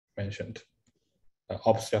mentioned,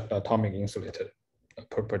 obstruct atomic insulated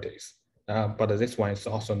properties. But this one is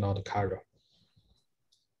also not chiral.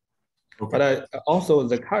 Okay. But also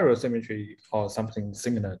the chiral symmetry or something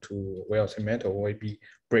similar to Waals metal will be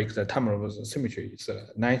break the time reversal symmetry. It's a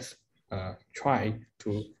nice try to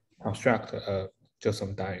construct a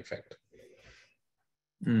Josephson diode effect.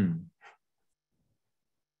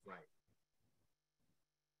 Right.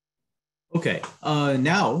 Okay,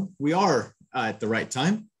 now we are at the right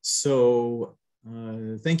time. So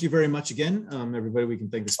thank you very much again, everybody. We can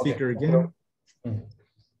thank the speaker again.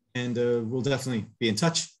 And we'll definitely be in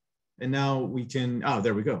touch. And now we can,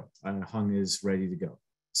 there we go. Heng is ready to go.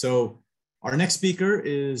 So our next speaker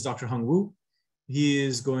is Dr. Heng Wu. He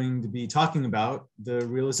is going to be talking about the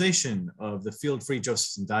realization of the field-free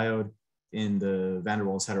Josephson diode in the van der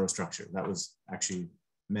Waals heterostructure. That was actually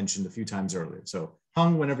mentioned a few times earlier. So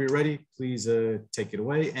Heng, whenever you're ready, please take it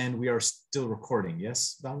away. And we are still recording,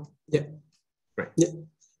 yes, Val? Yeah. Great. Yeah.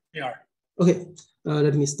 We are. Okay,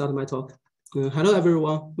 let me start my talk. Hello,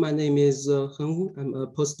 everyone. My name is Heng Wu. I'm a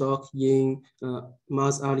postdoc in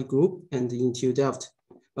Mars Ali Group and in TU Delft.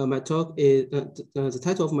 My talk is, the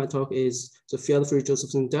title of my talk is The Field-Free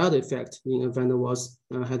Josephson diode Effect in a van der Waals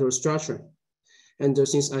heterostructure. And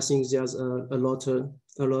since I think there's a lot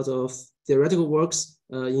of theoretical works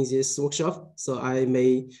in this workshop, so I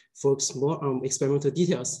may focus more on experimental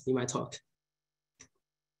details in my talk.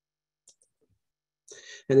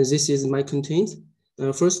 And this is my content.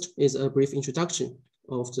 First is a brief introduction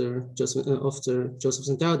of the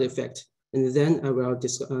Josephson diode effect, and then I will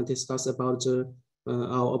discuss about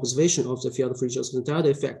our observation of the field-free Josephson diode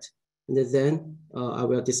effect, and then I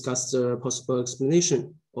will discuss the possible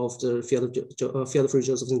explanation of the field-free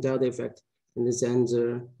Josephson diode effect, and then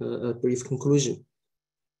a brief conclusion.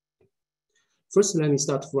 First, let me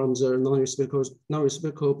start from the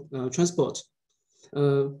non-reciprocal transport.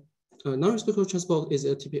 Non-reciprocal transport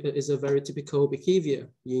is a very typical behavior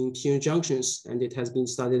in PN junctions, and it has been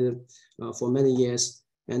studied for many years.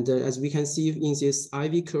 And as we can see in this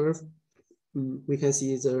IV curve, we can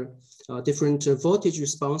see the different voltage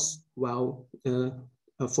response while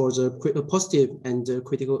for the positive and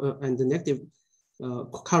critical and the negative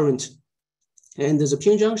current. And the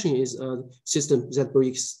PN junction is a system that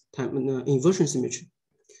breaks time inversion symmetry.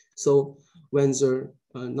 So when the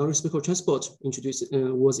non-reciprocal transport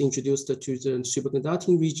was introduced to the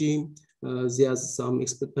superconducting regime, there's some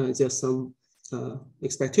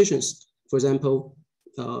expectations. For example,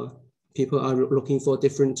 people are looking for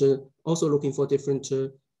different, also looking for different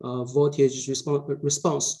voltage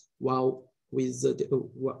response while in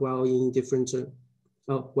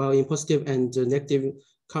positive and negative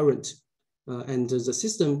current, and the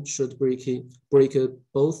system should break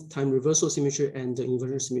both time reversal symmetry and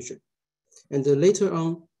inversion symmetry. And later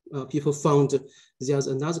on, people found there's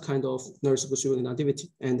another kind of non-reciprocal superconductivity,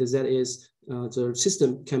 and that is the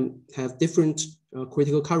system can have different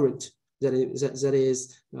critical current. That is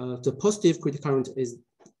the positive critical current is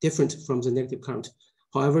different from the negative current.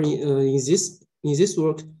 However, in this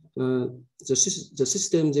work, the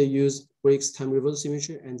system they use breaks time reversal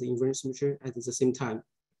symmetry and the inversion symmetry at the same time.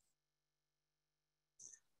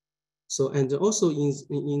 So, and also in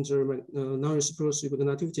the non-reciprocal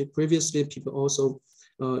superconductivity, previously people also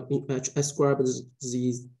ascribed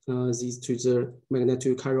these to the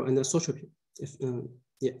magnetic chiral anisotropy.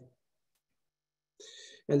 Yeah.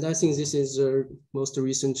 And I think this is the most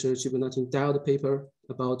recent superconducting diode paper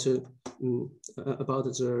about the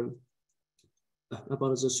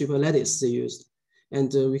super lattice they used,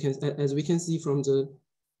 and as we can see from the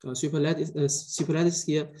super lattice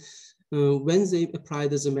here. When they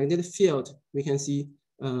applied the magnetic field, we can see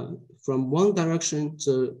from one direction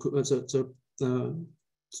the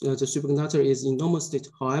superconductor is in normal state.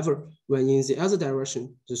 However, when in the other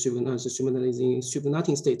direction, the superconductor is in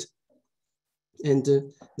superconducting state. And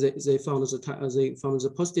they found the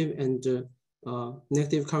positive and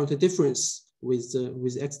negative current difference with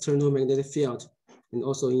external magnetic field. And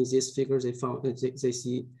also in this figure, they show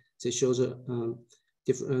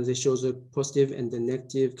the positive and the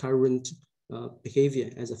negative current behavior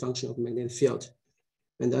as a function of magnetic field.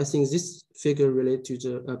 And I think this figure relates to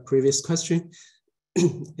the previous question.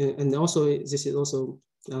 And also, this is also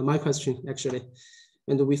my question, actually.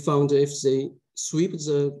 And we found if they sweep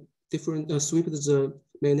the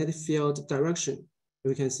magnetic field direction,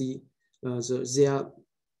 we can see their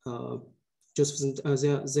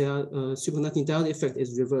superconducting diode effect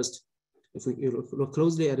is reversed. If we look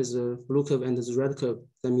closely at the blue curve and the red curve,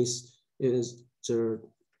 that means is the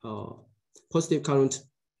positive current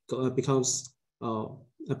becomes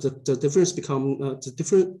the difference become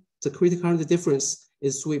the critical current difference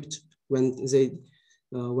is swept when they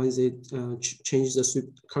when they change the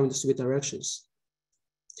current sweep directions.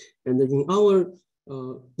 And in our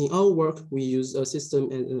work, we use a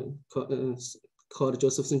system called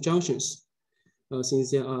Josephson junctions.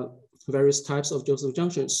 Since there are various types of Josephson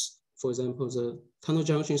junctions, for example, the tunnel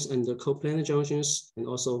junctions and the coplanar junctions, and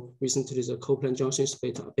also recently the coplanar junctions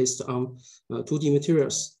based on 2D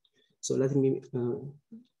materials. So let me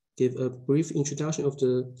give a brief introduction of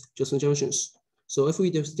the Josephson junctions. So if we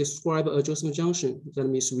describe a Josephson junction, that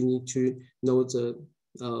means we need to know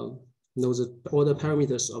all the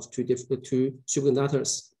parameters of two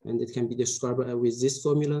superconductors, and it can be described with this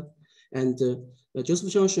formula. And a Josephson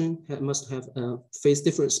junction must have a phase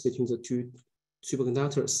difference between the two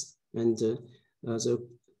superconductors, and the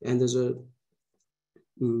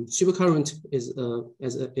supercurrent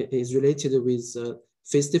is related with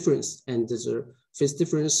phase difference, and the phase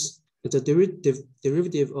difference, the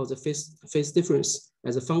derivative of the phase difference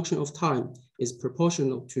as a function of time is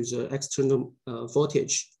proportional to the external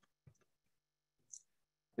voltage.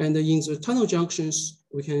 And in the tunnel junctions,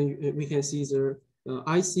 we can see the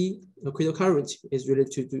IC critical current is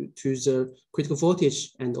related to the critical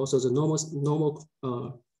voltage and also the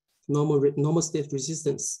normal state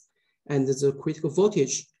resistance, and the critical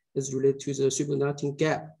voltage is related to the superconducting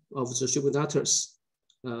gap of the superconductors,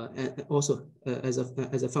 and also as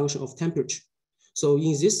a function of temperature. So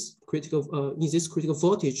in this critical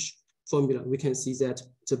voltage formula, we can see that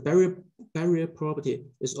the barrier property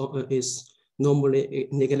is normally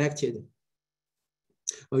neglected.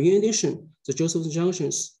 In addition, the Josephson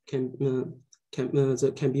junctions can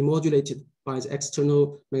be modulated by the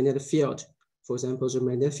external magnetic field. For example, the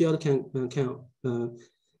magnetic field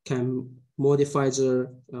can modify the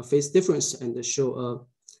phase difference and show a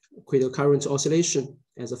critical current oscillation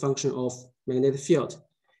as a function of magnetic field.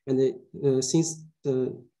 And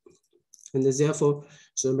therefore,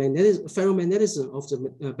 the ferromagnetism of the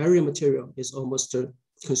barrier material is almost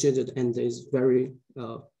considered and is very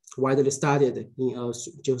widely studied in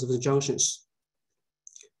Josephson junctions.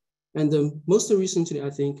 And most recently, I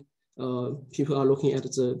think people are looking at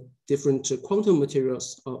the different quantum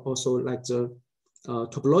materials, also like the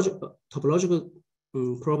topological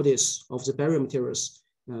properties of the barrier materials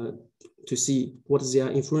to see what is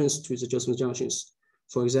their influence to the Josephson junctions.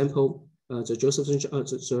 For example, the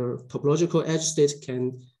topological edge state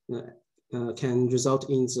can result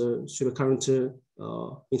in the supercurrent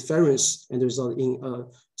interference and result in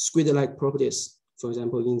squid-like properties. For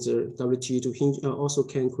example, in the WT to hinge also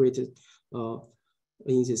can create in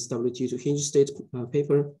this WT to hinge state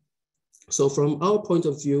paper. So from our point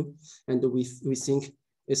of view, and we think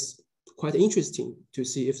it's quite interesting to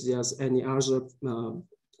see if there's any other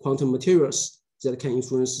quantum materials that can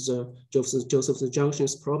influence the Josephson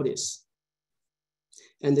junctions properties.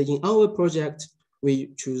 And in our project,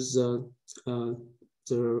 we choose the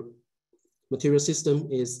material system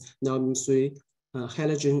is niobium-3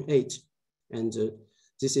 halogen 8, and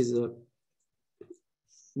this is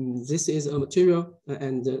a material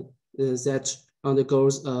and that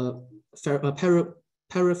undergoes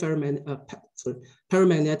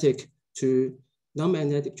paramagnetic to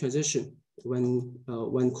non-magnetic transition when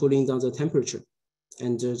cooling down the temperature,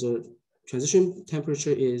 and the transition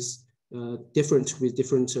temperature is different with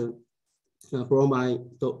different bromide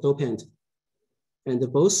dopant. And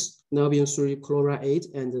both niobium-3 chloride 8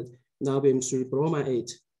 and niobium-3 bromide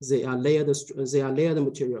 8, they are layered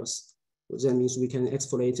materials. That means we can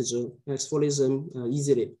exfoliate them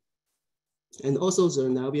easily. And also the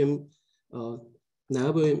niobium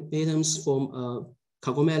atoms form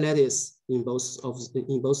conformal lattice in both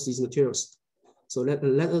these materials. So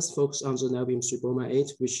let us focus on the niobium-3 bromide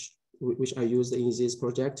 8, which I used in this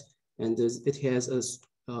project, and it has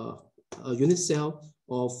a unit cell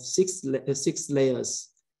of six layers,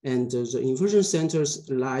 and the inversion centers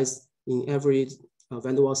lies in every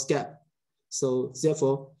van der Waals gap. So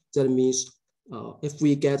therefore, that means if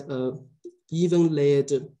we get a even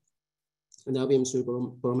layered niobium-3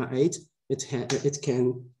 bromide 8, it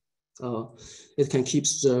can keep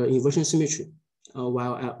the inversion symmetry.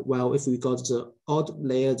 While if we got the odd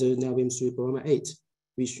layered niobium-3 bromide 8,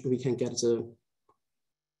 we can get the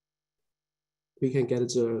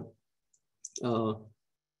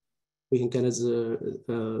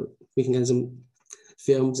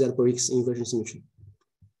film that breaks inversion symmetry.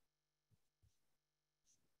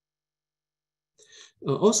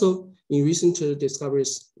 Also, in recent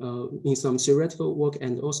discoveries, in some theoretical work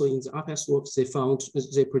and also in the APEX work, they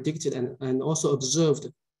predicted and also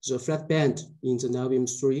observed the flat band in the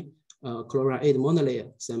niobium-3 chloride 8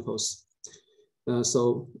 monolayer samples.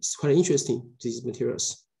 So it's quite interesting, these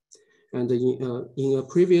materials. And in a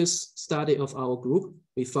previous study of our group,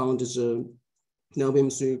 we found the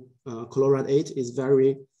niobium-3 chloride 8 is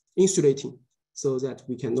very insulating, so that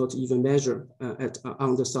we cannot even measure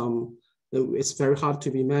under some. It's very hard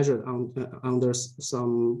to be measured under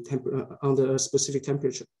some under a specific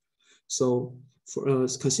temperature. So for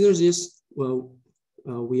consider this, well,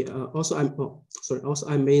 I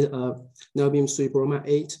made a niobium-3 bromide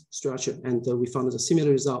 8 structure, and we found a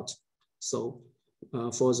similar result. So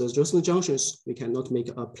for the Josephson junctions, we cannot make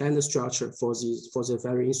a planar structure for the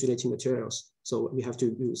very insulating materials. So we have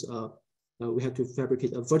to use we have to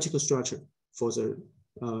fabricate a vertical structure for the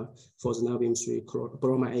niobium-3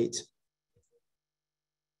 bromide 8.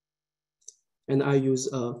 And I use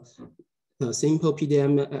a simple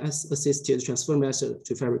PDM-assisted transfer method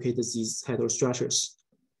to fabricate these heterostructures.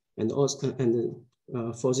 And also,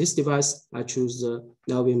 for this device, I choose the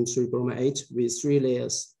niobium-3 bromide 8 with 3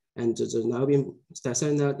 layers. And the niobium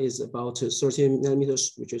dicyanide is about 13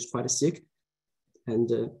 nanometers, which is quite thick.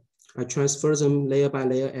 And I transfer them layer by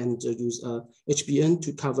layer and use HBN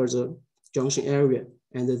to cover the junction area,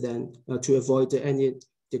 and then to avoid any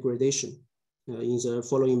degradation in the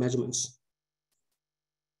following measurements.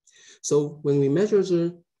 So when we measure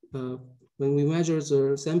the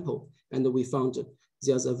sample, and we found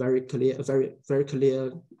there's a very clear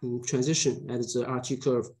transition at the RT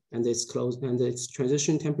curve, and it's close, and its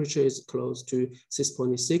transition temperature is close to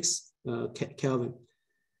 6.6 Kelvin.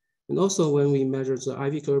 And also when we measure the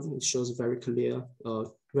IV curve, it shows very clear,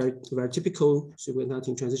 very typical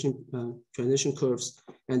superconducting transition curves,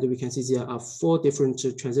 and we can see there are 4 different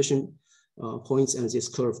transition points in this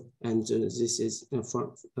curve, and this is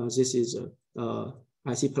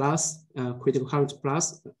IC plus, critical current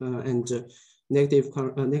plus, and negative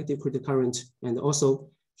critical current, and also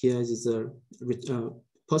here is the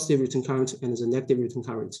positive return current and the negative return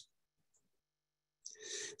current.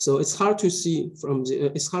 So it's hard to see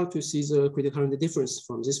the critical current difference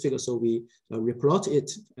from this figure. So we replot it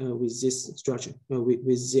with this structure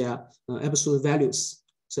with their absolute values.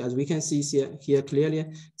 So as we can see here clearly,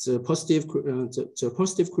 the positive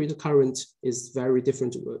critical current is very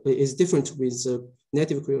different. Is different with the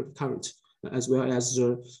negative critical current, as well as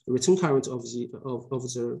the return current of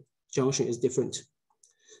the junction is different.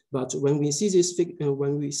 But when we see this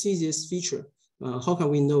feature, how can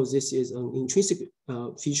we know this is an intrinsic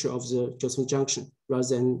feature of the Josephson junction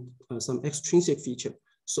rather than some extrinsic feature?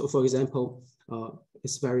 So, for example,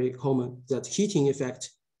 it's very common that heating effect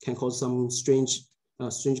can cause some strange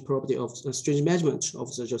property of strange measurement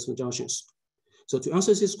of the Josephson junctions. So to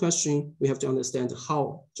answer this question, we have to understand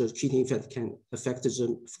how the heating effect can affect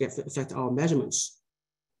our measurements.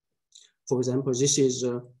 For example, this is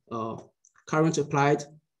current applied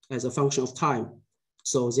as a function of time.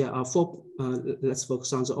 So there are 4. Let's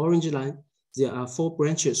focus on the orange line. There are 4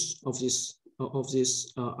 branches of this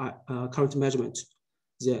current measurement.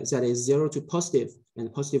 That is 0 to positive,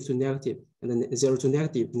 and positive to negative, and then 0 to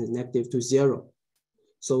negative, and negative to 0.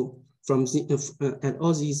 So from at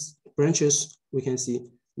all these branches, we can see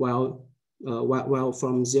while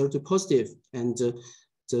from 0 to positive, and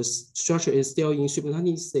the structure is still in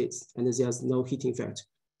superconducting state, and there's no heating effect.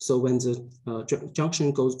 So when the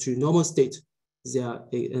junction goes to normal state, there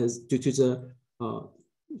is due to the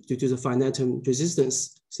finite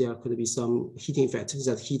resistance, there could be some heating effect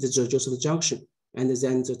that heats the Josephson junction, and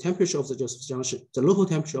then the temperature of the Josephson junction, the local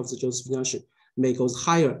temperature of the Josephson junction, may go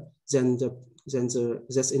higher than its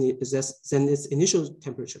initial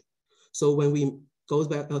temperature. So when we goes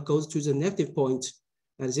to the negative point,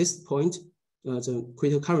 at this point, the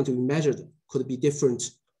critical current we measured could be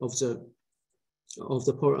different of the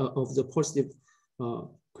positive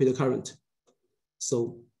critical current.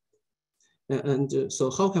 So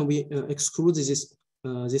so how can we exclude this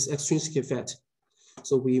extrinsic effect?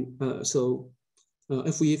 So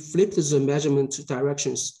if we flip the measurement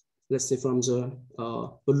directions, let's say from the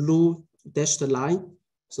blue dashed line,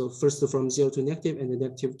 so first from 0 to negative, and then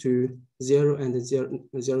negative to 0, and then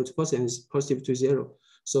 0 to positive, and positive to 0.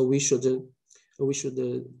 So we should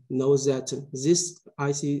know that this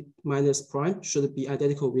IC minus prime should be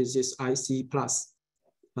identical with this IC plus,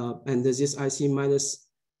 and this IC minus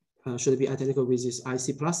should be identical with this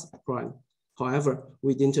IC plus prime. However,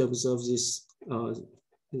 we didn't observe this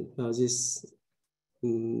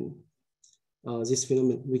this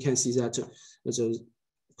phenomenon. We can see that the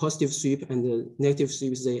positive sweep and the negative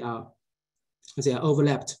sweeps, they are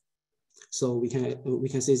overlapped. So we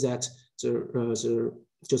can say that the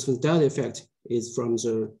Josephson diode effect is from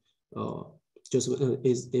the is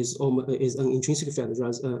an intrinsic effect,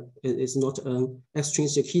 rather it's not an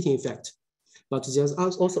extrinsic heating effect. But there's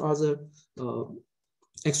also other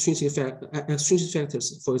extrinsic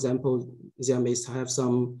factors. For example, there may have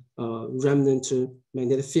some remnant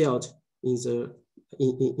magnetic field in the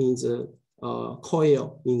in the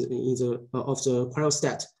coil of the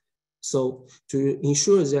cryostat. So to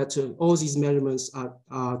ensure that all these measurements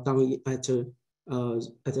are done at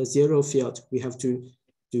a zero field, we have to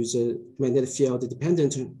do the magnetic field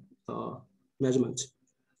dependent measurement.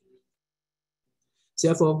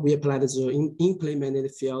 Therefore, we applied the in-plane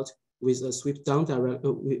magnetic field with a sweep down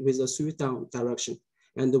direction,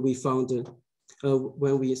 and we found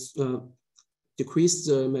when we decrease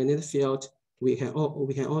the magnetic field, we can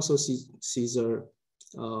also see the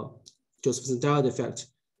Josephson diode effect,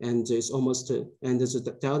 and it's almost the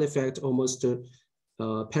diode effect almost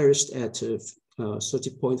perished at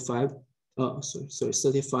 35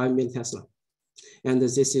 millitesla, and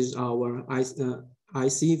this is our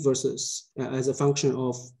IC versus as a function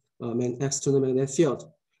of external magnetic field.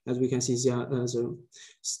 As we can see,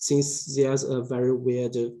 since there's a very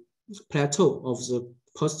weird plateau of the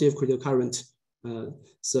positive critical current,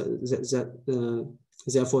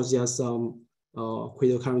 therefore there's some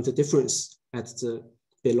critical current difference at the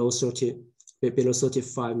below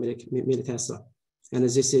 35 millitesla. And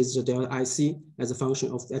this is the delta IC as a function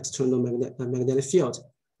of the external magnetic field.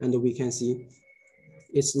 And we can see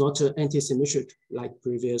it's not anti-symmetric like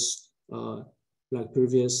previous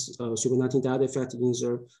superconducting diode effect in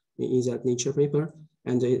that Nature paper,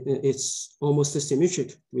 and it's almost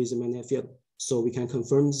symmetric with the magnetic field. So we can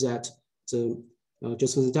confirm that the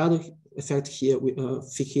Josephson diode effect here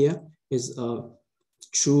is a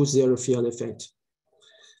true zero field effect.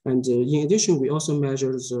 And in addition, we also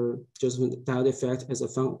measure the Josephson diode effect as a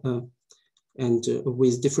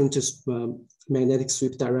with different magnetic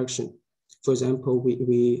sweep direction. For example,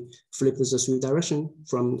 we flip the sweep direction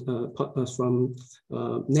from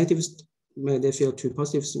negative magnetic field to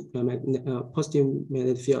positive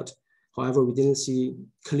magnetic field. However, we didn't see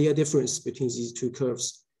clear difference between these two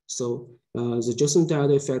curves. So the Josephson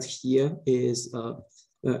diode effect here is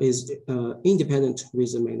independent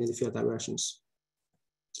with the magnetic field directions.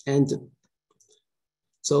 And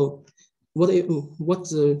so what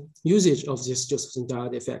the usage of this Josephson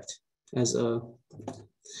diode effect as an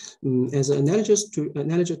analogous to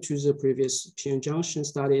the previous p-n junction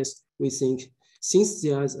studies, we think since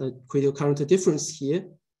there's a critical current difference here,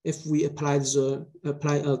 if we apply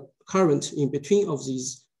a current in between of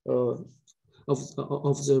these of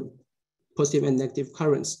the positive and negative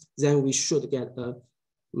currents, then we should get a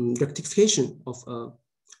rectification of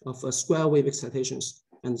a square wave excitations,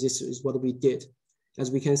 and this is what we did. As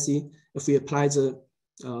we can see, if we apply the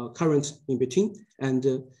current in between, and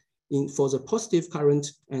for the positive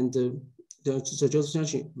current, and the Josephson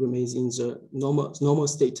junction remains in the normal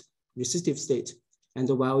state, resistive state, and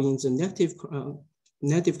while in the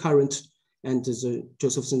negative current, and the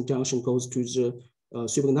Josephson junction goes to the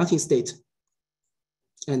superconducting state.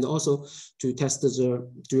 And also to test the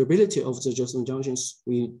durability of the Josephson junctions,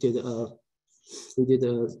 we did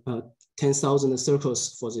 10,000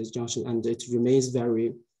 circles for this junction, and it remains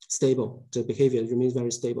very stable. The behavior remains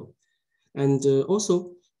very stable. And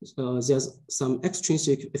also, there's some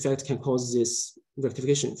extrinsic effect can cause this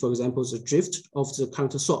rectification. For example, the drift of the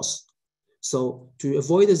current source. So to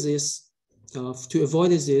avoid this,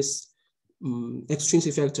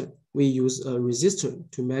 extrinsic factor, we use a resistor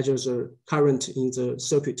to measure the current in the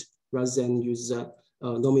circuit rather than use the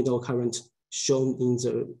nominal current shown in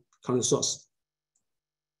the current source.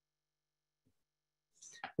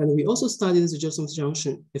 And we also studied the Josephson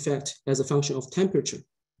junction effect as a function of temperature.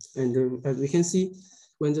 And as we can see,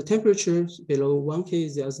 when the temperature below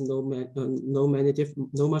 1K, there's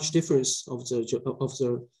no much difference of the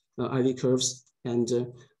IV curves. And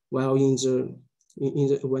while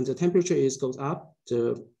when the temperature goes up,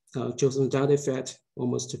 the Josephson diode effect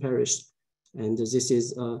almost perished. And this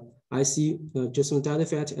is IC Josephson diode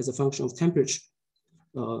effect as a function of temperature.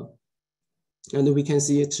 And we can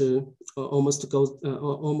see it almost goes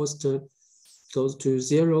to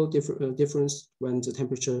zero difference when the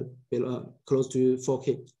temperature below, close to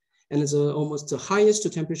 4K. And almost the highest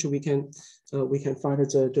temperature we can find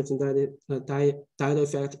the Josephson diode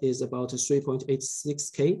effect is about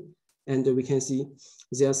 3.86K. And we can see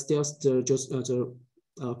there's still the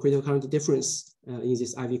critical current difference in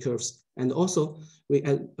these IV curves. And also,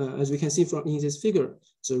 as we can see from in this figure,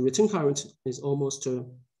 the return current is almost the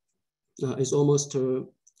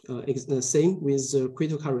same with the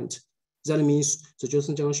critical current. That means the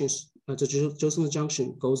Josephson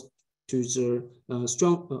junction goes to the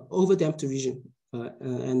strong overdamped region,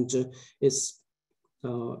 and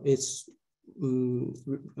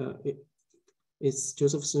it's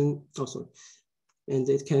Josephson also, and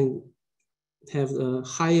it can have a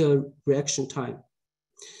higher reaction time.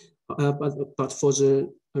 But for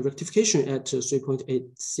the rectification at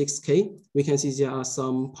 3.86K, we can see there are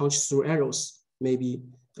some punch-through errors, maybe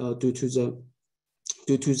due to the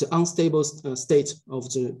unstable state of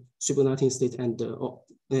the superconducting state and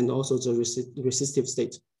also the resistive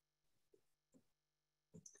state.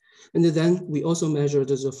 And then we also measured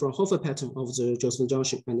the Fraunhofer pattern of the Josephson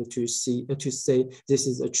junction and to say this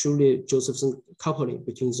is a truly Josephson coupling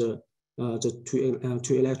between the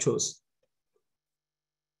two electrodes.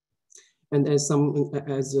 And as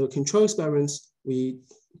a control experiments, we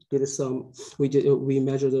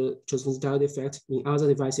measured the Josephson diode effect in other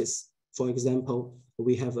devices. For example,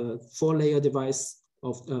 we have a four-layer device,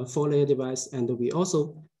 and we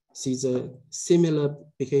also see the similar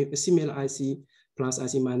IC plus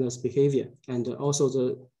IC minus behavior, and also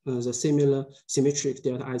the similar symmetric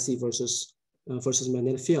delta IC versus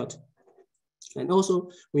magnetic field. And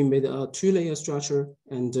also we made a two-layer structure,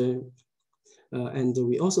 and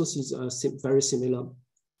we also see a very similar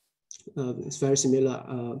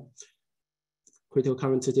critical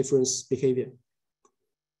current difference behavior.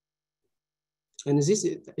 And this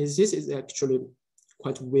is actually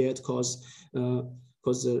quite weird because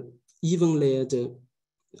the even layered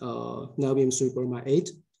niobium 3 bromide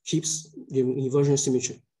 8 keeps inversion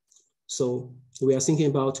symmetry. So we are thinking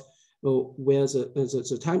about where the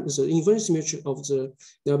inversion symmetry of the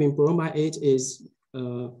niobium bromide 8 is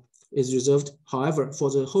reserved. However, for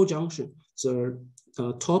the whole junction, the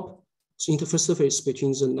top interface surface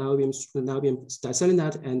between the niobium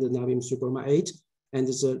diselenide and the niobium 3 bromide 8 and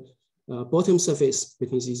the bottom surface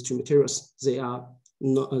between these two materials, they are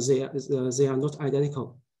not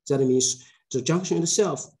identical. That means the junction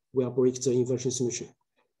itself will break the inversion symmetry.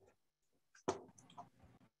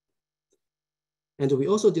 And we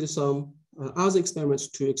also did some other experiments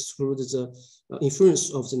to exclude the influence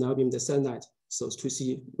of the niobium diselenide. So to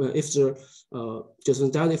see if the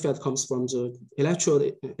Josephson diode effect comes from the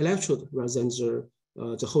electrode rather than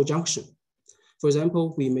the whole junction. For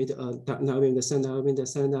example, we made a niobium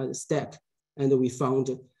diselenide stack, and we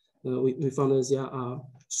found there are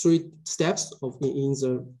 3 steps in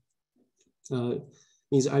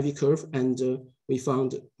the IV curve, and we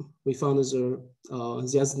found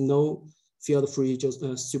there's no field-free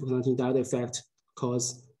superconducting diode effect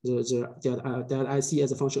because the IC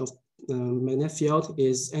as a function of magnetic field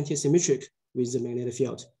is anti-symmetric with the magnetic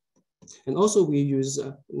field. And also we use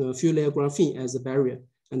few layer graphene as a barrier,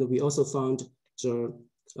 and we also found the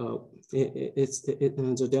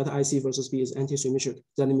delta IC versus B is anti-symmetric.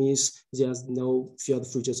 That means there's no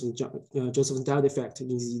field-free Josephson diode effect in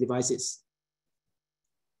these devices.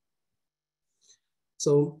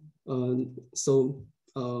 So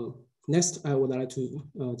next, I would like to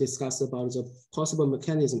discuss about the possible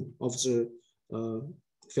mechanism of the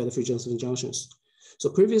field-free Josephson junctions. So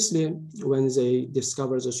previously, when they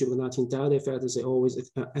discovered the superconducting diode effect, they always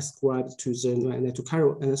ascribed to the magnetic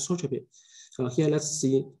chiral anisotropy. Here, let's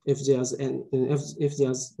see if there's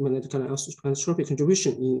magnetic chiral anisotropy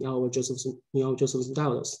contribution in our Josephson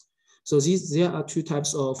diodes. So there are 2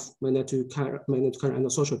 types of magnetic chiral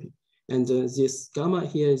anisotropy, and this gamma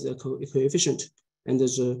here is a coefficient, and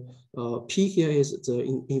the P here is the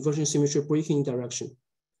inversion symmetry breaking direction.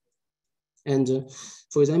 And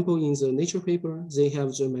for example, in the Nature paper, they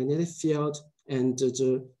have the magnetic field and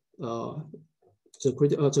the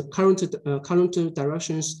current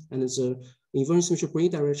directions and the inversion symmetry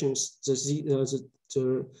breaking directions.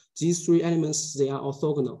 These 3 elements, they are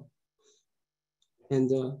orthogonal.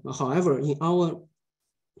 And however, in our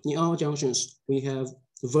junctions, we have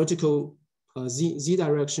vertical Z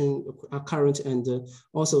direction current and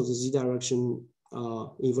also the Z direction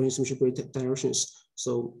inversion symmetry breaking directions.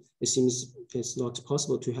 So it seems it's not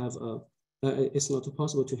possible to have a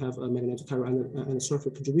magnetic chiral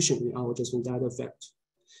anisotropy contribution in our Josephson diode effect.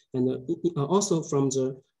 And also from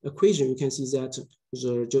the equation, you can see that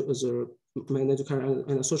the magnetic chiral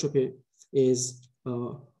anisotropy is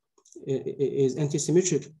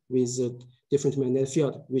anti-symmetric with a different magnetic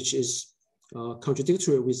field, which is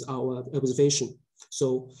contradictory with our observation.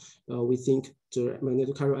 So we think the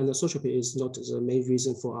magnetic chiral anisotropy is not the main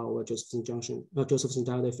reason for our Josephson Josephson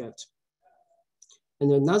diode effect.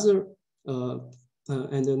 And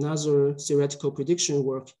another theoretical prediction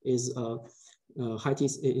work is in high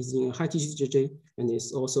TGJ, and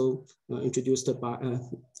is also introduced by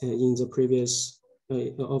in the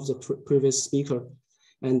previous speaker.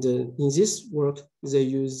 And in this work, they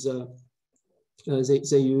use two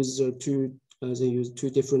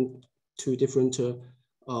different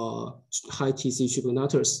high TC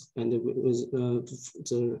superconductors, and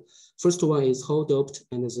the first one is hole doped,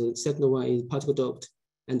 and the second one is particle doped,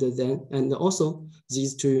 and also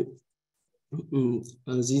these two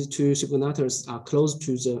these two superconductors are close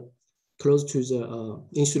to the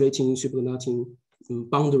insulating superconducting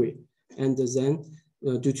boundary, and then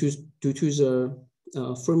due to the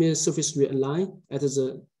Fermi surface line at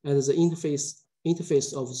the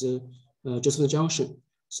interface of the Josephson junction,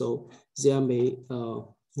 so there may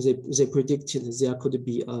they predicted there could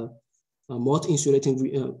be a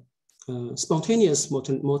multi-insulating spontaneous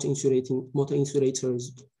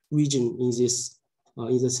multi-insulators region in this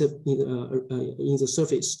in the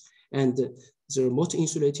surface, and the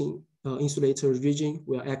multi-insulating insulator region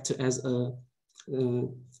will act as a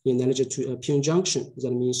analogy to a p-n junction.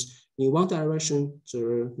 That means in one direction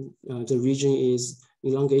the region is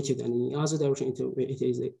elongated, and in other direction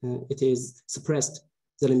it is suppressed.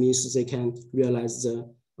 That means they can realize the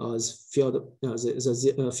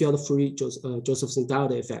field-free Josephson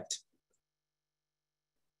diode effect.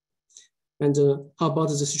 And how about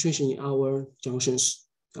the situation in our junctions?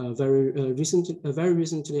 Very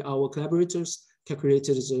recently, our collaborators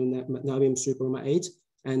calculated the niobium-3 bromide 8,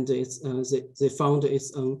 and they found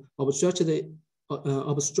it's an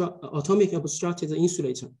atomic obstructed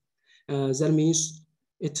insulator. That means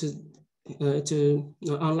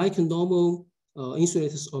unlike normal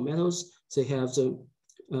insulators or metals, they have the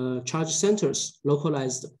charge centers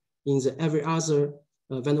localized in the every other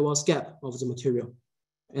van der Waals gap of the material,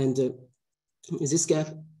 and this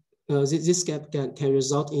gap can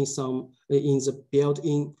result in the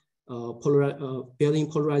built-in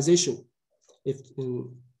polarization.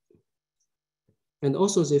 And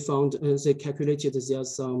also they found they calculated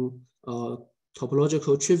there's some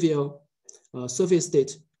topological trivial surface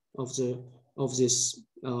state of the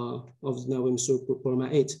niobium-3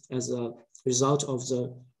 bromide 8 as a result of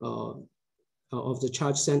the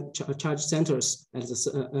charge centers at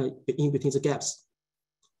the in between the gaps.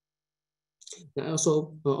 And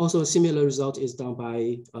also a similar result is done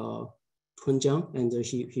by Hun Jiang, and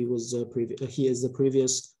he is the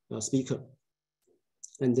previous speaker.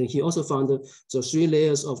 And then he also found the 3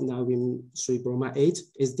 layers of niobium-3 bromide 8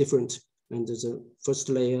 is different. And the first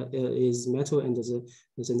layer is metal, and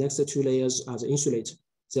the next 2 layers are the insulator.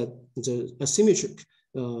 That the asymmetric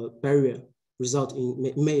barrier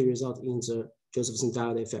may result in the Josephson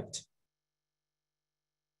diode effect.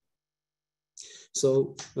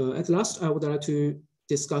 So at last, I would like to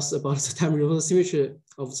discuss about the time reversal symmetry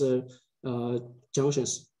of the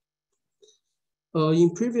junctions.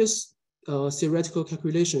 In previous theoretical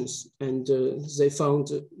calculations, and they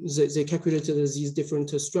calculated these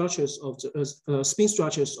different structures of the spin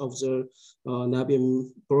structures of the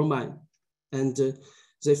niobium bromide, and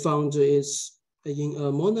they found is in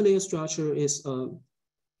a monolayer structure is the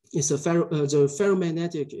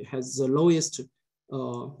ferromagnetic has the lowest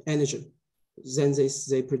energy. Then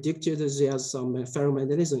they predicted there's some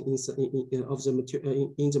ferromagnetism in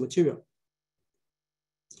the material.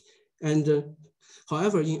 And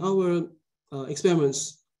however, in our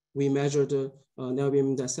experiments, we measured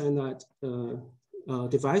niobium dicyanide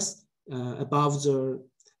device above the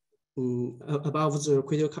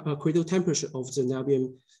critical temperature of the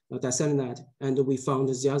niobium dicyanide, and we found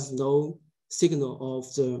there's no signal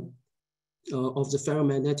of the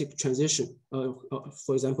ferromagnetic transition.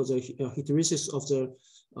 For example, the hysteresis of the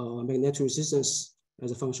magnetic resistance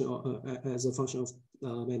as a function of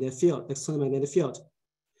magnetic field, external magnetic field.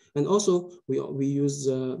 And also we use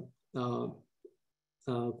few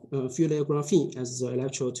layer graphene as the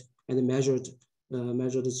electrode and measured the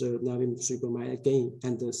niobium-3 bromide again,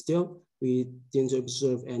 and still we didn't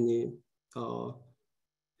observe any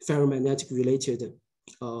ferromagnetic related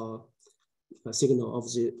signal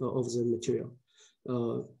of the material.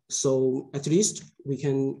 So at least we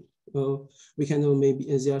can know maybe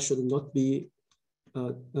there should not be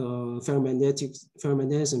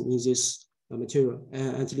ferromagnetism in this material,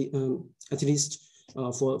 at least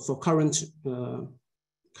for current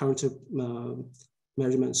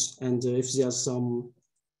measurements. And if there's some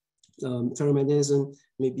ferromagnetism,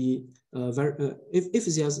 maybe if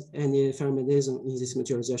there's any ferromagnetism in this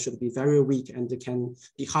material, there should be very weak and can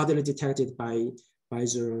be hardly detected by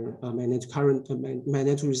the magnetic current,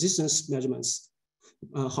 magnetic resistance measurements.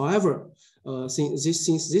 However, since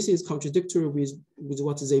this is contradictory with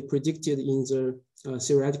what they predicted in the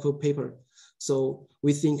theoretical paper, so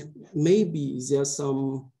we think maybe there's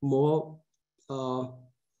some more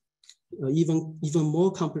even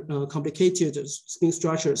more complicated spin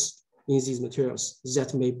structures in these materials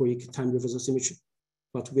that may break time reversal symmetry,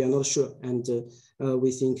 but we are not sure, and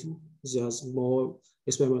we think there's more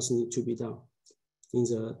experiments need to be done in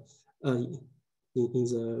the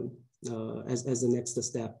as the next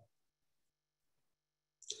step.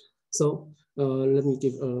 So let me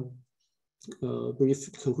give a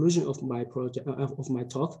brief conclusion of my project of my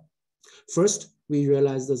talk. First, we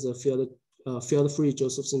realized there's a field-free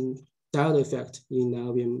Josephson diode effect in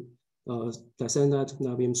niobium dicyanide,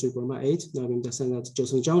 niobium 3-bromide 8, niobium dicyanide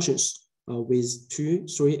Josephson junctions with 2,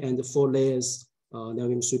 3, and 4 layers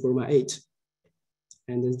niobium 3-bromide 8.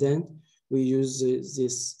 And then we use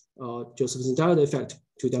this Josephson diode effect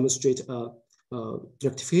to demonstrate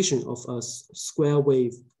rectification of a square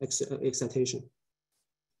wave excitation.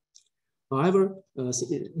 However,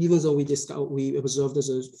 even though we observed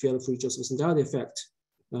the field-free Josephson diode effect,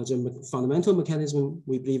 the fundamental mechanism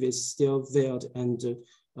we believe is still veiled, and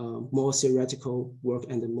more theoretical work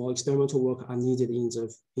and more experimental work are needed in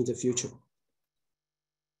the future.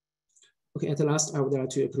 Okay, at last, I would like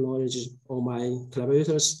to acknowledge all my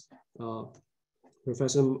collaborators,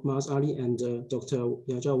 Professor Mars Ali and Dr.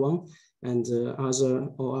 Yajia Wang, and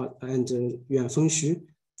Yuan Fengxu.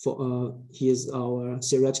 For he is our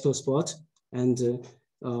theoretical support, and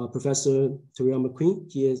Professor Terrell McQueen.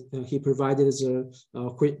 He provided the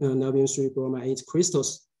niobium 3-bromide 8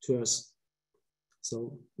 crystals to us.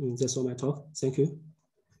 So that's all my talk. Thank you.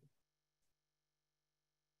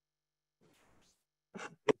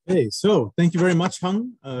 Okay, so thank you very much,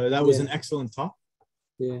 Heng. That was an excellent talk.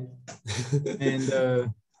 Yeah.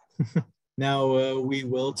 And now we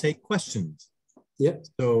will take questions. Yep.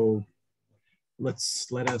 So let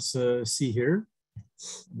us see here.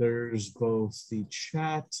 There's both the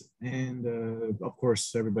chat and of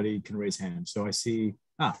course everybody can raise hands. So I see,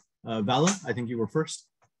 Vala, I think you were first,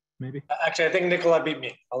 maybe? Actually, I think Nicola beat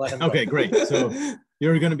me. I'll let him Okay, go. great. So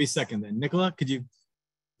you're gonna be second then. Nicola, could you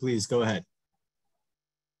please go ahead?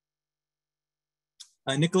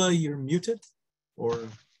 Nicola, you're muted, or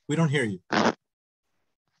we don't hear you.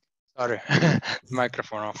 Sorry,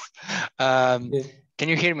 microphone off. Can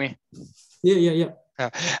you hear me? Yeah.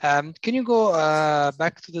 Can you go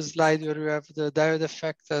back to the slide where you have the diode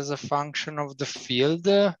effect as a function of the field?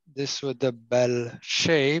 This with the bell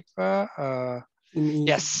shape.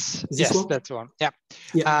 Yes, one? That's one. Yeah.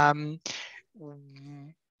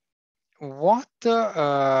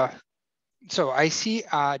 So I see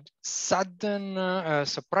a sudden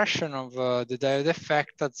suppression of the diode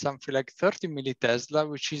effect at something like 30 millitesla,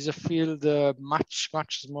 which is a field much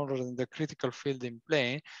smaller than the critical field in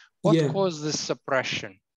plane. What caused this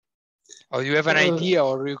suppression? Or you have an idea,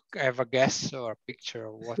 or you have a guess or a picture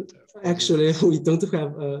of what? Actually, we don't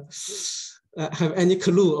have any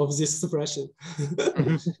clue of this suppression.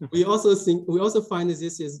 we also find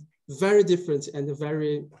this is very different and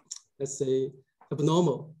very, let's say,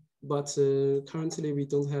 abnormal. But currently we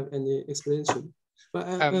don't have any explanation.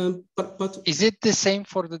 But is it the same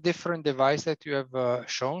for the different device that you have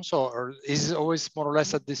shown? So, or is it always more or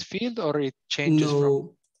less at this field, or it changes?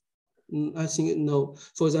 No, I think no.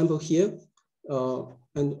 For example, here, or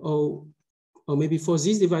maybe for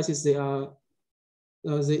these devices, they are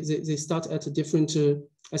they start at a different.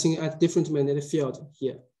 I think at different magnetic field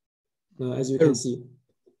here, as you can see.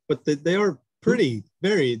 But they are pretty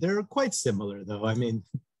they're quite similar, though. I mean.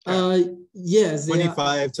 Yes,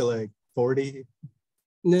 25 to like 40.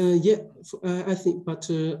 No, I think, but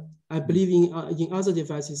I believe in other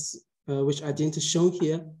devices which I didn't show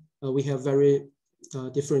here, we have very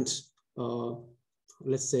different,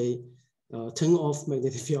 let's say, turn-off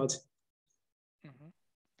magnetic field.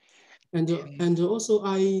 And also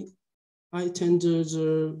I attended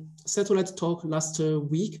the satellite talk last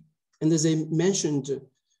week, and they mentioned,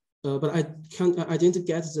 but I didn't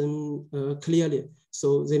get them clearly.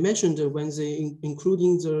 So they mentioned when they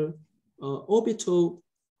including the orbital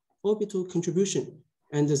contribution,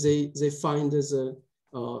 and they find the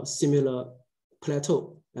similar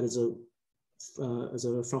plateau as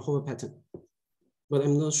the Fraunhofer pattern. But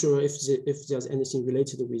I'm not sure if there's anything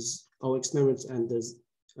related with our experiments and the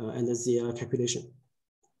calculation.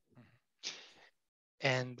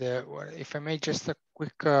 And if I may, just a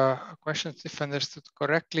quick question, if I understood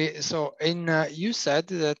correctly. So you said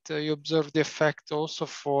that you observed the effect also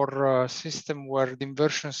for a system where the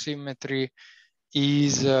inversion symmetry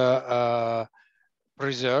is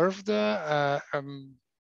preserved. If I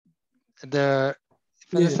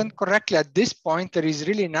understand correctly, at this point, there is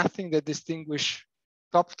really nothing that distinguishes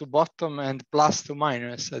top to bottom and plus to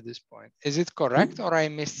minus at this point. Is it correct, or I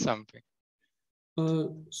missed something?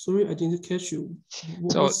 Sorry, I didn't catch you.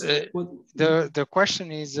 The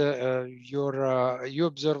question is, you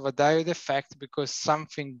observe a diode effect because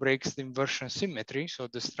something breaks the inversion symmetry, so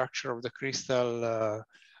the structure of the crystal,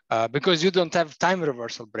 because you don't have time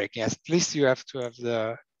reversal breaking. At least you have to have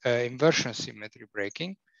the inversion symmetry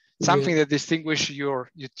breaking, something that distinguishes your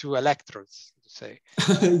two electrodes, to say.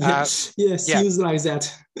 Seems like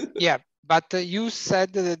that. Yeah, But you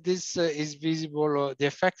said that this is visible, the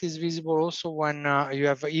effect is visible also when you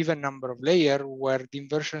have an even number of layers where the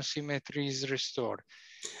inversion symmetry is restored.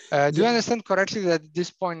 Do you understand correctly that at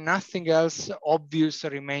this point, nothing else obvious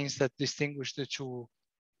remains that distinguish the two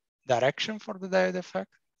directions for the diode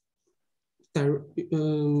effect?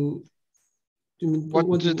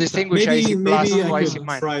 What to distinguish IC plus maybe I IC could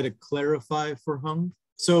minus? try to clarify for Heng.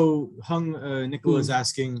 So Heng, Nicola is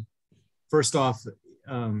asking, first off,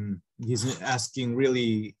 he's asking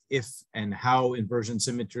really if and how inversion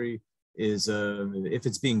symmetry is, if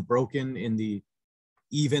it's being broken in the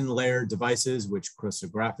even layer devices, which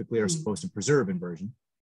crystallographically are supposed to preserve inversion.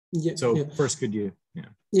 Yeah. So first, could you?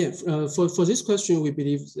 For this question, we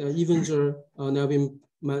believe even the niobium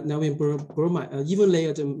bromide, even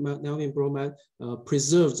layered niobium bromide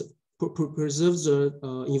preserves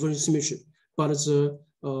the inversion symmetry, but the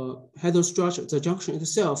heterostructure, the junction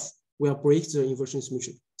itself, will break the inversion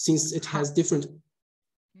symmetry since it has different.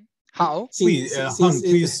 How? Please answer.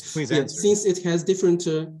 Since it has different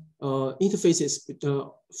interfaces,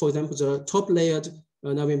 for example, the top layered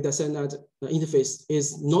niobium disaccharide interface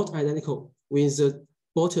is not identical with the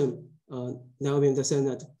bottom niobium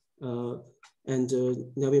disaccharide and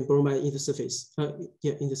niobium bromide intersurface.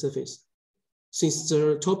 Intersurface. Since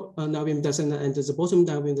the top niobium disaccharide and the bottom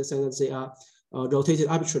niobium disaccharide, they are rotated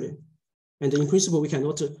arbitrarily, and in principle we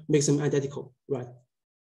cannot make them identical, right?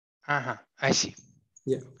 I see.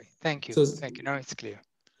 Yeah. Okay. Thank you. Thank you. Now it's clear.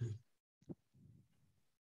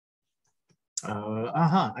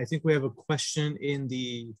 I think we have a question in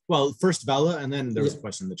the, well, first Vala, and then there was a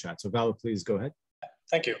question in the chat. So Vala, please go ahead.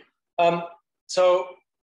 Thank you. I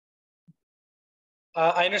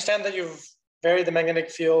understand that you've varied the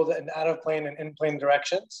magnetic field in out of plane and in plane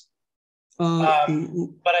directions. But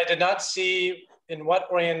I did not see in what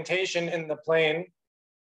orientation in the plane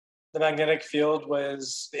the magnetic field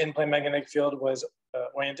was, the in-plane magnetic field was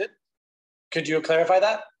oriented. Could you clarify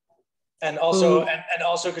that? And also, and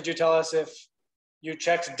also, could you tell us if you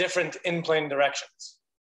checked different in-plane directions?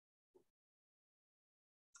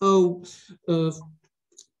 For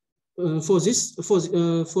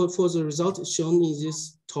the result shown in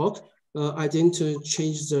this talk, I didn't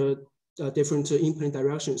change the different in-plane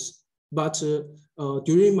directions. But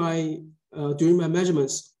during my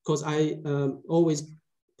measurements, because I always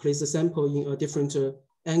place the sample in a different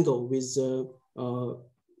angle with the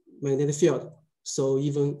magnetic field. So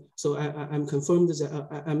I'm confirmed that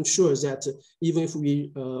I'm sure that even if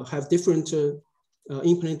we have different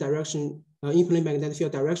in-plane direction, in-plane magnetic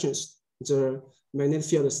field directions, the magnetic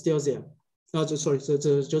field is still there. The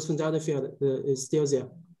Josephson diode field is still there.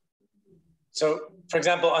 So, for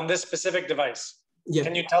example, on this specific device,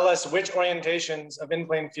 can you tell us which orientations of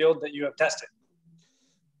in-plane field that you have tested?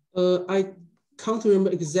 I can't remember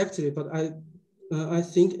exactly, but I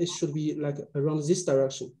think it should be like around this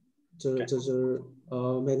direction, the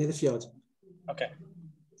magnetic field. Okay,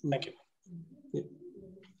 thank you. Yeah.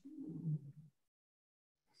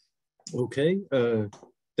 Okay,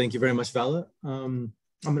 thank you very much, Vala. I'm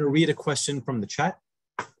going to read a question from the chat.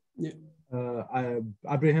 Yeah.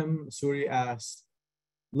 Abraham Suri asked,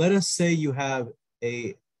 let us say you have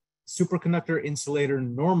a superconductor insulator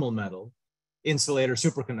normal metal insulator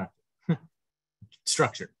superconductor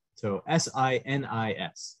structure, so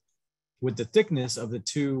SINIS, with the thickness of the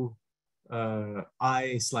two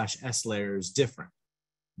I/S layers different.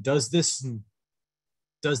 Does this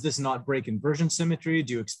not break inversion symmetry?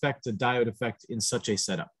 Do you expect a diode effect in such a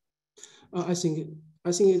setup? I think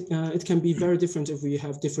it can be very different if we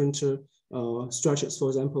have different structures. For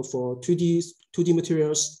example, for 2D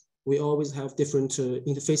materials, we always have different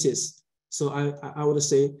interfaces. So I would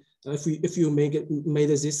say if you made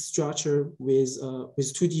this structure with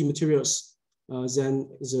 2D materials, then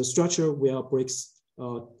the structure will break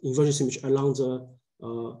inversion symmetry along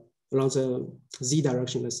the Z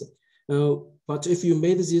direction, let's say. But if you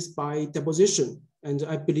made this by deposition, and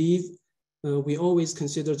I believe we always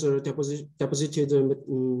consider the deposited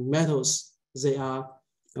metals, they are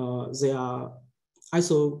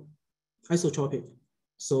isotropic.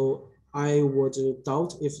 So I would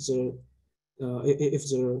doubt if the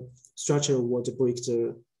structure would break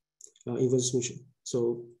the inversion symmetry.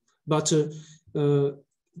 So, but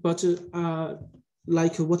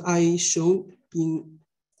like what I shown in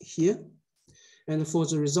here, and for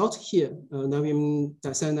the result here, niobium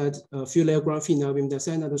disaccharide, few layer graphene niobium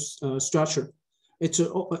disaccharide structure, it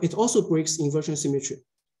also breaks inversion symmetry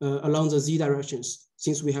along the Z directions,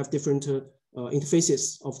 since we have different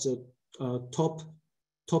interfaces of the top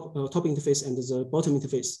interface and the bottom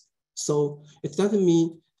interface. So it doesn't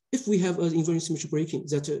mean if we have an inversion symmetry breaking,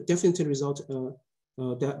 that definitely result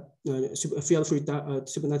field-free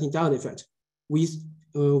superconducting diode effect. We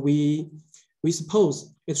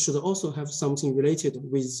suppose it should also have something related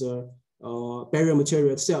with barrier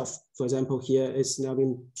material itself. For example, here is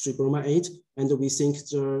niobium-3 bromide 8, and we think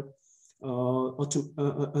the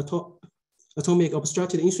atomic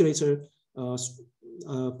obstructed insulator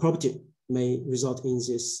property may result in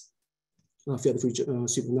this field-free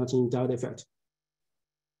superconducting diode effect.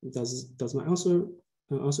 Does my answer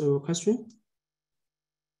your question?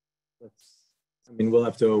 I mean, we'll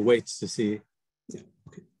have to wait to see. Yeah.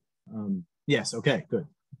 Okay. Yes. Okay. Good.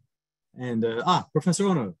 And Professor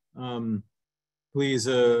Ono, please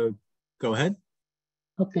go ahead.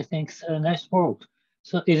 Okay. Thanks. Nice work.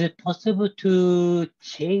 So, is it possible to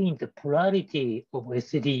change the polarity of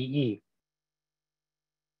SDE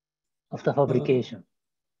after fabrication?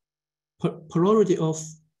 Polarity of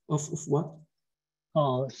what?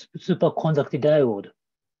 Superconducting diode.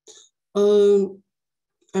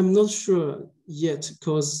 I'm not sure yet,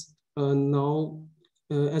 because now,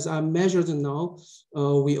 as I measured now,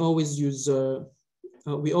 we always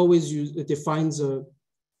define the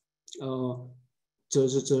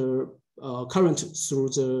current through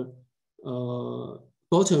the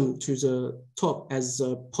bottom to the top as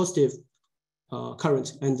a positive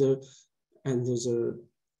current, and the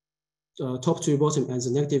top to bottom as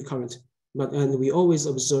a negative current. And we always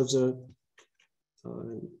observe the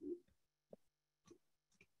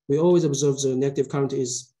negative current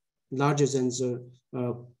is larger than the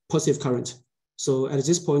positive current. So at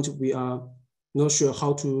this point, we are not sure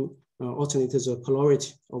how to alternate the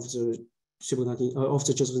polarity of the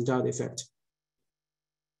Josephson diode effect.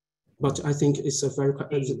 But I think it's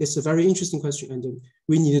a very interesting question, and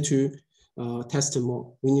we need to test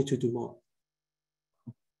more. We need to do more.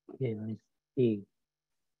 Okay, I see.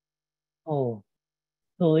 Oh,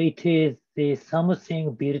 so it is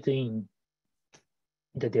something built in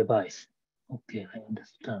the device. Okay, I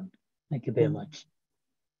understand. Thank you very much.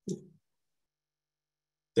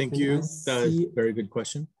 Thank you. Very good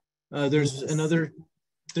question. There's another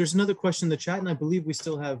question in the chat, and I believe we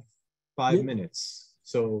still have 5 minutes.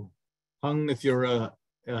 So, Heng, if you're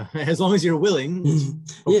as long as you're willing,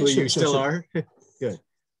 hopefully you still are. Good.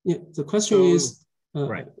 Yeah. The question is,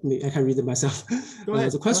 right. I can read it myself. Go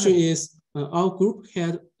ahead. The question is, our group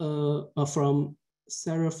had from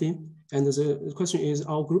Seraphim, and the question is,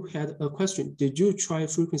 our group had a question. Did you try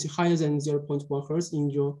frequency higher than 0.1 Hertz in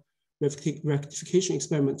your rectification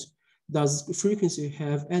experiment? Does frequency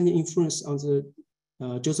have any influence on the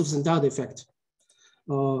Josephson diode effect?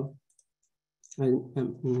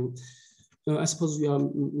 I suppose you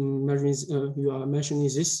are mentioning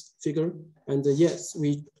this figure, and yes,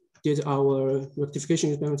 we did our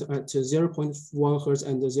rectification experiment at 0.1 Hertz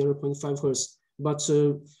and 0.5 Hertz, but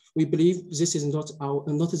we believe this is not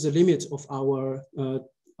the limit of our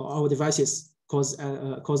devices, because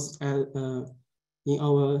in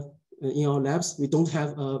our labs we don't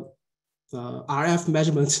have RF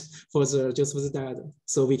measurement for the Josephson diode,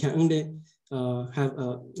 so we can only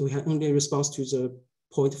respond to the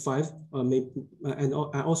 0.5, and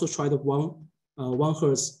I also tried 1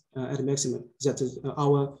 Hertz at maximum. That is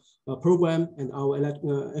our program and our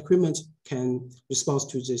equipment can respond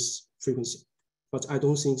to this frequency, but I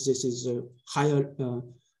don't think this is a higher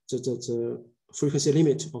the frequency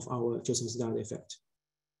limit of our Josephson diode effect.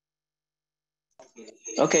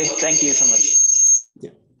 Okay, thank you so much.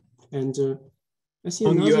 Yeah, and I see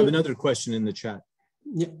you have another question in the chat.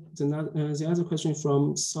 Yeah, the other question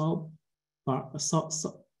from Saurabh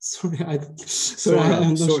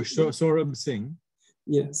Singh.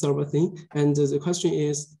 Yeah, Saurabh Singh. And the question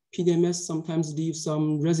is, PDMS sometimes leave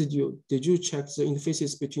some residue. Did you check the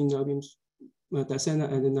interfaces between niobium disenna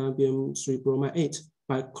and niobium-3 bromide 8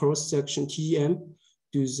 by cross-section TEM?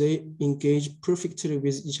 Do they engage perfectly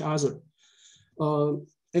with each other?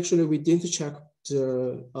 Actually, we didn't check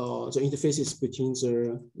the interfaces between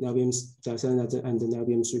the niobium disenna and the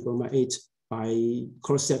niobium-3 bromide 8 by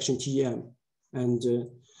cross-section TEM, and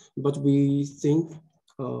but we think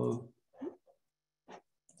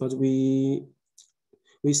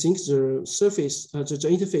the surface, the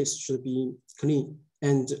interface should be clean,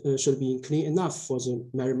 and should be clean enough for the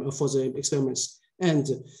measurement, for the experiments. And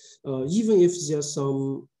even if there's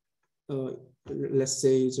some, let's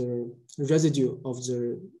say, the residue of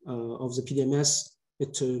the PDMS,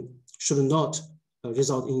 it should not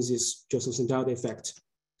result in this Josephson diode effect.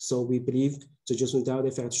 So we believe the Josephson diode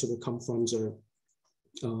effect should come from the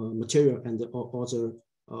material and or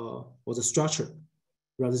the structure,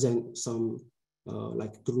 rather than some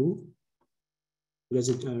like glue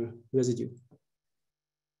residue.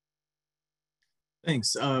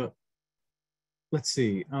 Thanks. let's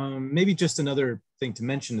see. Maybe just another thing to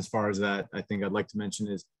mention as far as that, I think I'd like to mention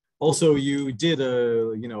is also you did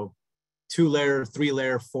a, 2-layer,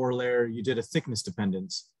 3-layer, 4-layer, you did a thickness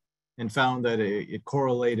dependence and found that it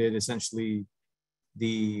correlated essentially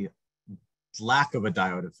the lack of a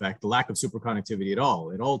diode effect, the lack of superconductivity at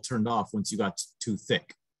all. It all turned off once you got too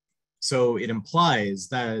thick. So it implies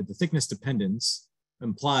that the thickness dependence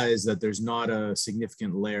implies that there's not a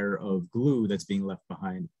significant layer of glue that's being left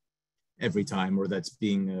behind every time, or that's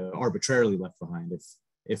being arbitrarily left behind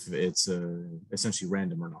if it's essentially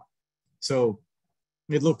random or not. So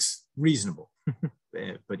it looks reasonable,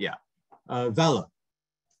 but yeah. Vala,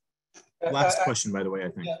 last question, by the way, I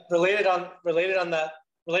think. Yeah, related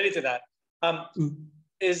to that,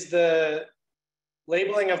 is the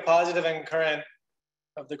labeling of positive and current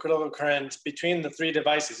of the critical current between the 3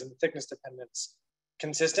 devices and the thickness dependence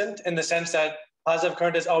consistent in the sense that positive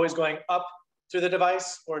current is always going up through the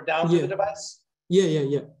device or down through the device?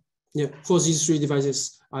 Yeah. For these 3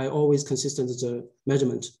 devices, I always consistent the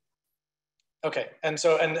measurement. Okay, and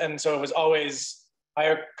so it was always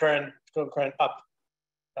higher current, critical current up.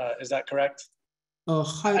 Is that correct?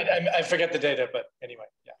 I forget the data, but anyway,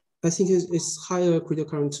 yeah. I think it's higher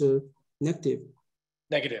critical current negative.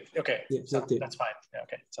 Negative. Okay. Yeah, so negative. That's fine. Yeah,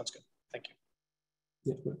 okay, sounds good. Thank you.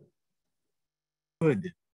 Yeah.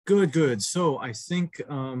 Good. So I think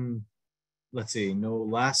let's see, no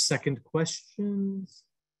last second questions.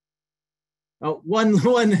 Oh, one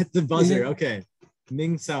at the buzzer. Okay.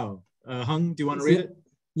 Ming Sao. Heng, do you want to read it?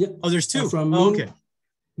 Yeah. Oh, there's 2. From okay.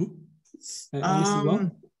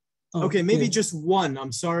 Okay, maybe just one.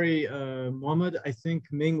 I'm sorry, Mohammed. I think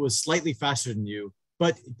Ming was slightly faster than you,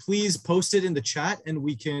 but please post it in the chat and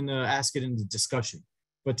we can ask it in the discussion.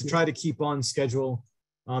 But to try to keep on schedule,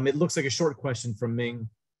 it looks like a short question from Ming.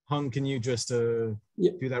 Heng, can you just do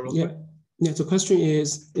that real quick? Yeah, the question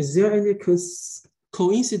is there any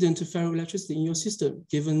coincident ferroelectricity in your system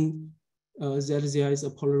given that there is a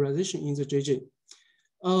polarization in the JJ?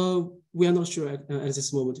 We are not sure at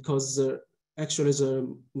this moment because actually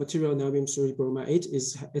the material niobium 3 bromide 8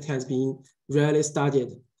 it has been rarely studied.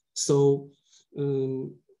 So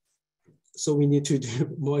we need to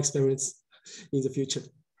do more experiments in the future.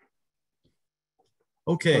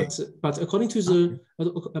 Okay. But according to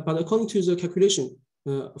the calculation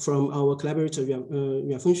from our collaborator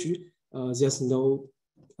Yuan Fengxu, there's no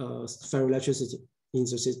ferroelectricity in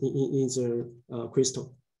the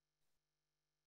crystal.